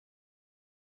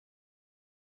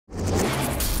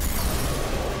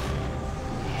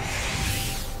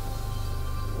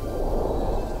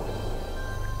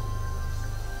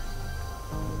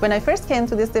When I first came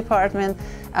to this department,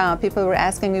 people were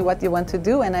asking me what do you want to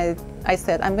do, and I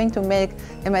said I'm going to make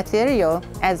a material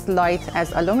as light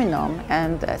as aluminum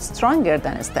and stronger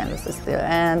than stainless steel.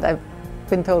 And I've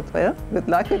been told, well, good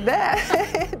luck with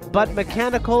that. But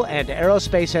mechanical and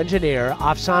aerospace engineer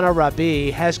Afsaneh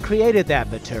Rabiei has created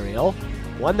that material,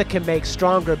 one that can make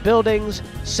stronger buildings,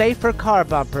 safer car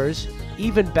bumpers,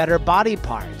 even better body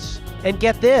parts. And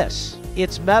get this,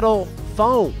 it's metal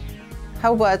foam.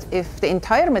 How about if the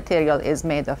entire material is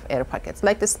made of air pockets,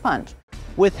 like the sponge?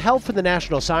 With help from the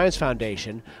National Science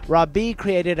Foundation, Rabiei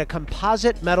created a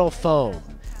composite metal foam.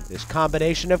 This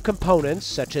combination of components,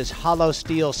 such as hollow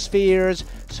steel spheres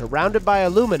surrounded by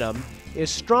aluminum,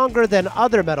 is stronger than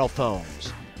other metal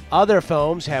foams. Other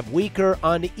foams have weaker,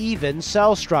 uneven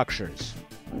cell structures.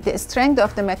 The strength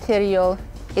of the material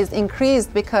is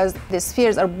increased because the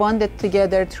spheres are bonded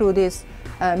together through this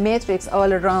matrix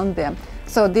all around them.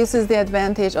 So this is the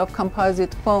advantage of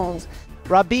composite foams.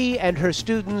 Rabiei and her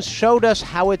students showed us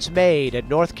how it's made at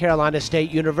North Carolina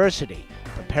State University,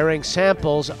 preparing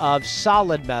samples of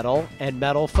solid metal and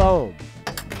metal foam.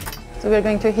 So we're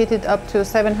going to heat it up to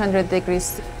 700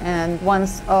 degrees, and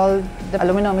once all the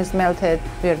aluminum is melted,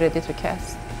 we're ready to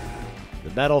cast. The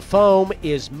metal foam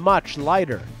is much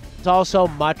lighter. It's also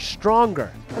much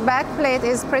stronger. The back plate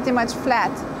is pretty much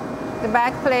flat. The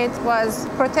back plate was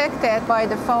protected by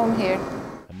the foam here.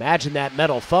 Imagine that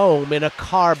metal foam in a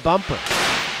car bumper.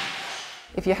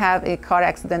 If you have a car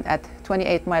accident at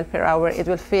 28 miles per hour, it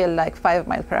will feel like 5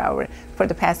 miles per hour for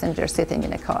the passenger sitting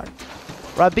in a car.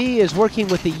 Rabiei is working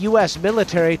with the U.S.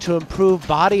 military to improve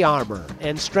body armor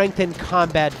and strengthen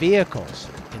combat vehicles.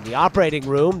 In the operating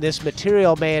room, this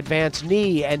material may advance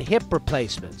knee and hip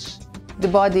replacements. The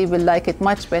body will like it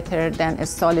much better than a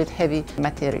solid, heavy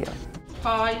material.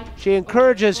 She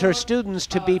encourages her students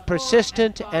to be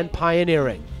persistent and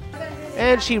pioneering.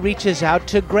 And she reaches out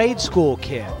to grade school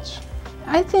kids.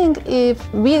 I think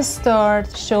if we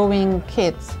start showing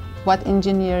kids what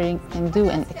engineering can do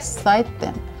and excite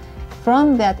them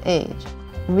from that age,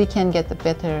 we can get a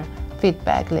better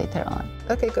feedback later on.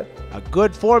 Okay, good. A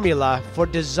good formula for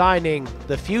designing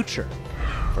the future.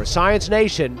 For Science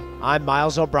Nation, I'm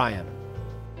Miles O'Brien.